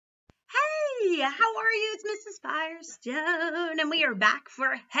how are you? It's Mrs. Firestone, and we are back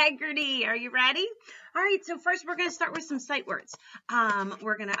for Heggerty. Are you ready? All right, so first we're going to start with some sight words. I'm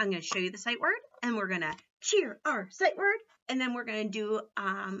going to show you the sight word, and we're going to cheer our sight word, and then we're going to do,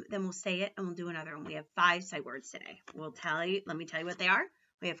 then we'll say it, and we'll do another one. We have 5 sight words today. Let me tell you what they are.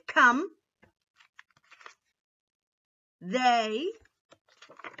 We have come, they,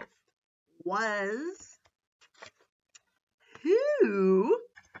 was, who,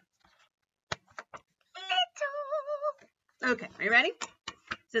 little. Okay, are you ready?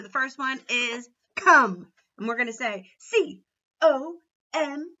 So the first one is come. And we're going to say C-O-M-E,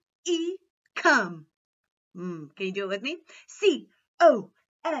 come. Can you do it with me? C-O-M-E,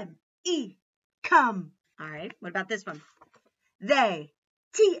 come. All right, what about this one? They,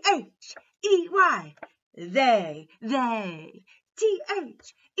 T-H-E-Y, they,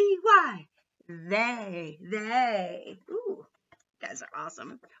 T-H-E-Y, they. Ooh, you guys are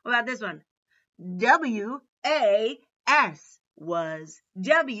awesome. What about this one? W-A-S was,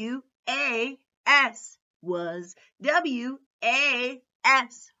 W-A-S was, W-A-S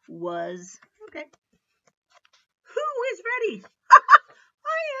was. Okay. Who is ready?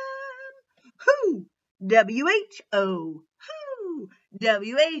 I am. Who? W-H-O. Who?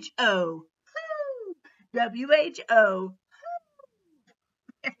 W-H-O. Who? W-H-O.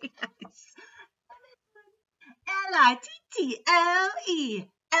 Very nice. L-I-T-T-L-E.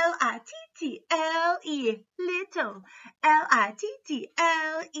 L-I-T-T-L-E, little. L-I-T-T-L-E,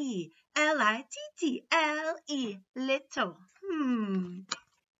 L-I-T-T-L-E, little.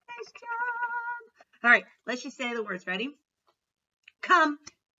 Nice job. All right, let's just say the words. Ready? Come,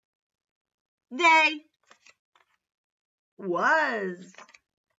 they, was,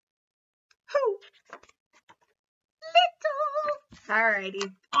 who, little. All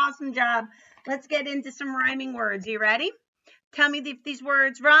righty, awesome job. Let's get into some rhyming words. You ready? Tell me if these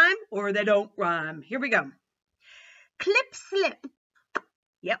words rhyme or they don't rhyme. Here we go. Clip, slip.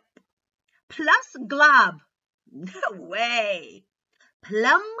 Yep. Plus, glob. No way.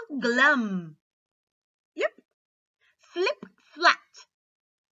 Plum, glum. Yep. Flip, flat.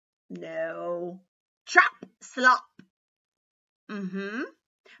 No. Chop, slop.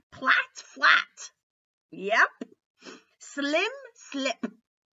 Plat, flat. Yep. Slim, slip.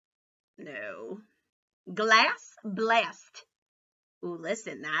 No. Glass, blast. Ooh,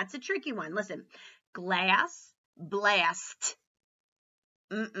 listen, that's a tricky one. Listen, glass, blast.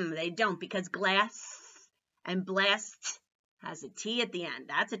 They don't, because glass and blast has a T at the end.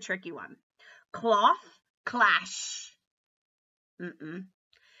 That's a tricky one. Cloth, clash.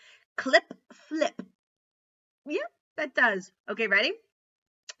 Clip, flip. Yep, that does. Okay, ready?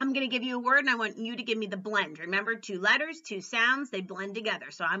 I'm going to give you a word, and I want you to give me the blend. Remember, 2 letters, 2 sounds, they blend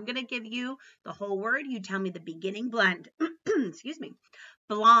together. So I'm going to give you the whole word. You tell me the beginning blend. Excuse me.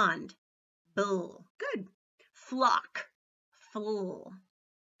 Blonde, bull. Good. Flock, full.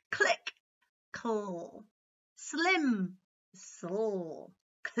 Click, coal. Slim, soul.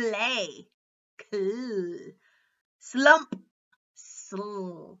 Clay, cool. Slump,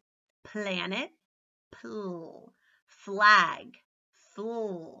 soul. Planet, pull. Flag,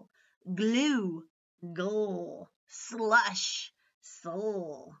 full. Glue, goal. Slush,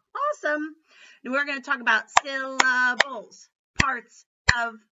 soul. Awesome. Now we're going to talk about syllables, parts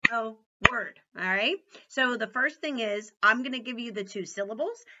of the word. All right. So the first thing is I'm going to give you the 2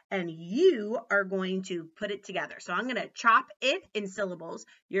 syllables and you are going to put it together. So I'm going to chop it in syllables.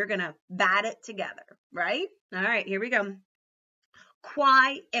 You're going to bat it together. Right? All right. Here we go.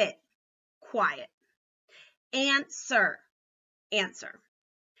 Quiet, quiet. Answer, answer.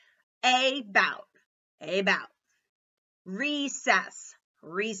 About, about. Recess,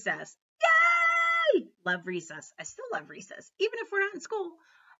 recess. Yay! Love recess. I still love recess. Even if we're not in school,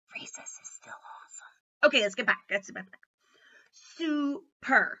 recess is still awesome. Okay, let's get back.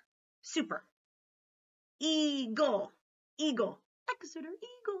 Super, super. Eagle, eagle. Exeter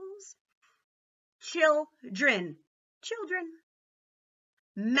Eagles. Children, children.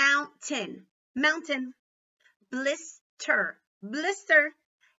 Mountain, mountain. Blister, blister.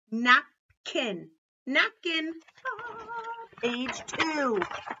 Napkin, napkin. Page 2.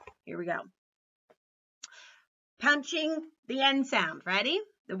 Here we go. Punching the N sound. Ready?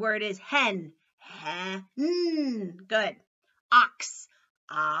 The word is hen. Hen. Good. Ox.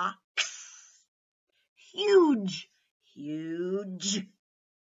 Ox. Huge. Huge.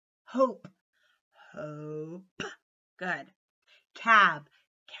 Hope. Hope. Good. Cab.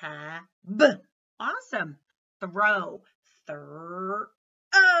 Cab. Awesome. Throw.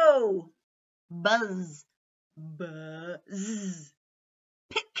 Oh. Buzz. Buzz.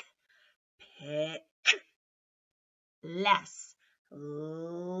 Pick. Pick. Less.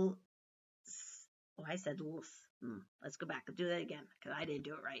 I said less. Let's go back and do that again because I didn't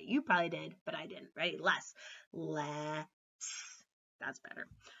do it right. You probably did, but I didn't. Right? Less. Less. That's better.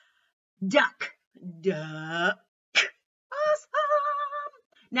 Duck. Duck. Awesome.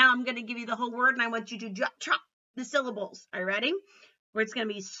 Now I'm going to give you the whole word and I want you to chop the syllables. Are you ready? Where it's going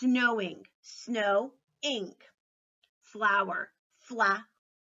to be snowing. Snow. Ink. Flower.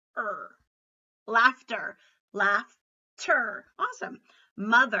 Flower. Laughter. Laughter. Awesome.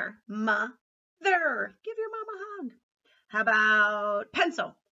 Mother. Mother. Give your mom a hug. How about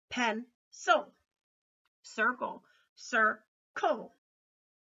pencil? Pencil. Circle. Circle.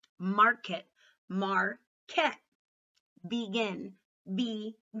 Market. Market. Begin.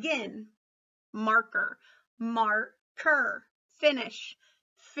 Begin. Marker. Marker. Finish.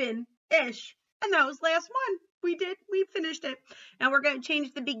 Finish. And that was last one. We finished it. Now we're going to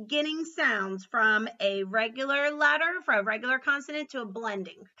change the beginning sounds from a regular letter, for a regular consonant, to a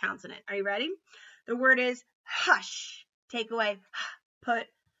blending consonant. Are you ready? The word is hush. Take away, put,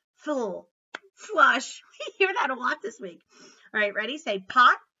 full, flush. We hear that a lot this week. All right, ready? Say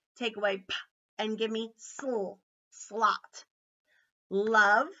pot, take away p, and give me sl, slot.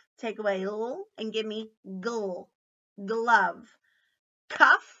 Love, take away l, and give me gl, glove.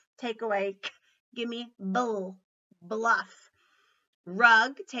 Cuff, take away k, give me bull, bluff.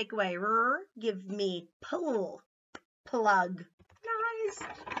 Rug, take away r, give me pull, plug. Nice.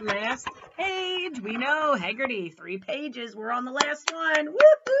 Last page. We know, Heggerty, 3 pages. We're on the last one.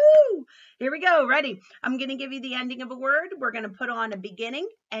 Woohoo! Here we go. Ready? I'm going to give you the ending of a word. We're going to put on a beginning,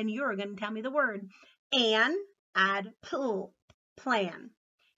 and you're going to tell me the word. An, add pull, plan.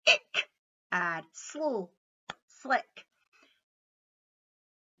 Ick, add sl, slick.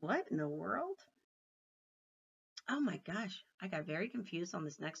 What in the world? Oh my gosh, I got very confused on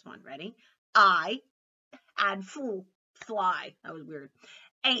this next one. Ready? I, add fool, fly. That was weird.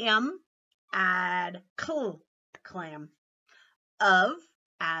 Am, add cl, clam. Of,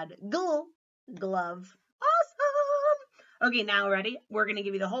 add gl, glove. Awesome. Okay, now ready? We're going to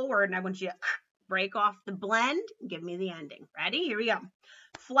give you the whole word, and I want you to break off the blend and give me the ending. Ready? Here we go.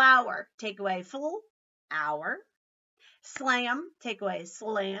 Flower, take away full, hour. Slam, take away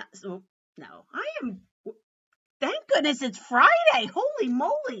slam. No, I am... Thank goodness it's Friday. Holy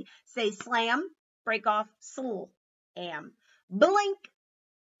moly. Say slam, break off, sl, am. Blink,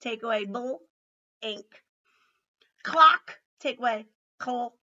 take away bull, ink. Clock, take away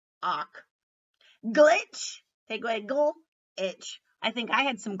clock. Glitch, take away gl, itch. I think I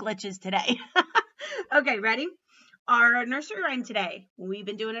had some glitches today. Okay, ready? Our nursery rhyme today. We've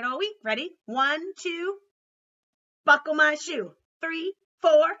been doing it all week. Ready? 1, 2, buckle my shoe. 3,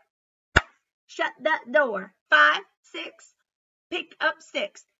 4, shut that door. 5, 6, pick up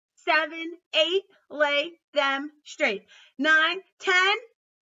sticks. 7, 8, lay them straight. 9, 10,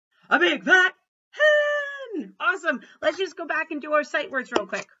 a big fat hen. Awesome. Let's just go back and do our sight words real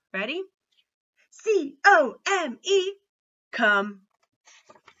quick. Ready? C-O-M-E, come.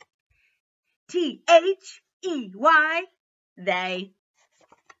 T-H-E-Y, they.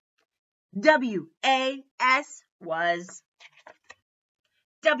 W-A-S, was.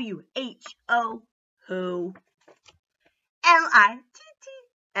 W-H-O, who. L-I-T-T-L-E,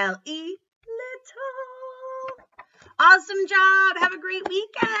 little. Awesome job. Have a great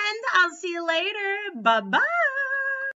weekend. I'll see you later. Bye-bye.